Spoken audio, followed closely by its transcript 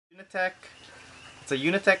Unitek. It's a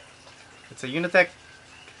Unitek. It's a Unitek.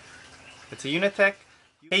 It's a Unitek.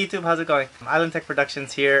 Hey YouTube, how's it going? Island Tech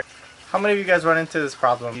Productions here. How many of you guys run into this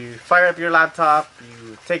problem? You fire up your laptop,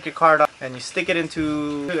 you take your card up, and you stick it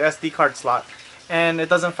into the SD card slot, and it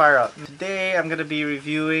doesn't fire up. Today I'm going to be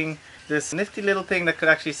reviewing this nifty little thing that could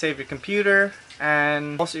actually save your computer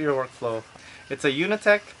and most of your workflow. It's a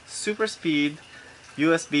Unitek Super Speed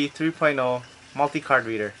USB 3.0 multi-card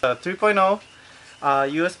reader. 3.0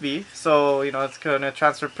 USB, so you know it's going to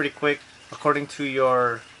transfer pretty quick according to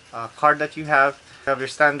your card that you have. You have your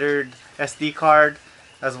standard SD card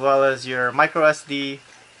as well as your micro SD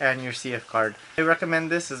and your CF card. I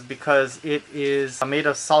recommend this is because it is made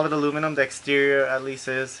of solid aluminum, the exterior at least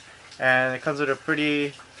is, and it comes with a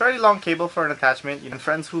fairly long cable for an attachment. And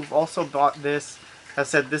friends who've also bought this have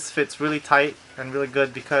said this fits really tight and really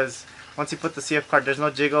good because once you put the CF card, there's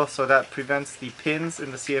no jiggle, so that prevents the pins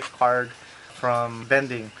in the CF card from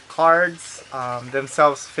bending. Cards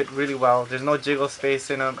themselves fit really well. There's no jiggle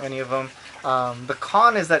space in them, any of them. The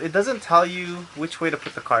con is that it doesn't tell you which way to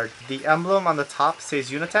put the card. The emblem on the top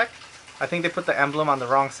says Unitek. I think they put the emblem on the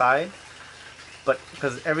wrong side, but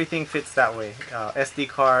because everything fits that way. SD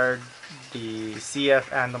card, the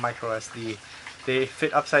CF, and the micro SD, they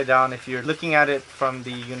fit upside down if you're looking at it from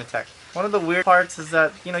the Unitek. One of the weird parts is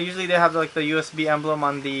that, you know, usually they have like the USB emblem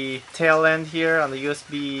on the tail end here on the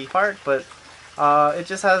USB part, but it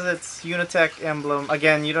just has its Unitek emblem.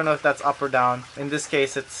 Again, you don't know if that's up or down. In this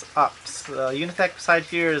case, it's up. So, Unitek side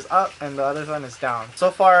here is up and the other one is down. So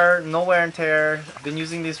far, no wear and tear. I've been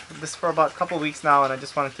using this for about a couple weeks now, and I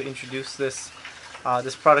just wanted to introduce this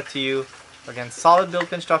product to you. Again, solid build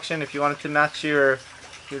construction. If you wanted to match your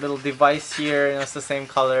little device here, you know, it's the same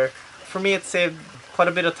color. For me, it saved quite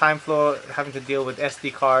a bit of time flow having to deal with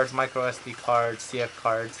SD cards, micro SD cards, CF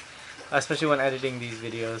cards, especially when editing these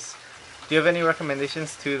videos. Do you have any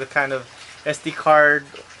recommendations to the kind of SD card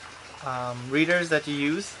readers that you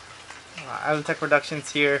use? Island Tech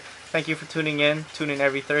Productions here. Thank you for tuning in. Tune in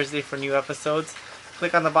every Thursday for new episodes.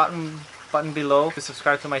 Click on the button below to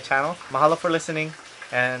subscribe to my channel. Mahalo for listening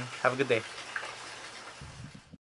and have a good day.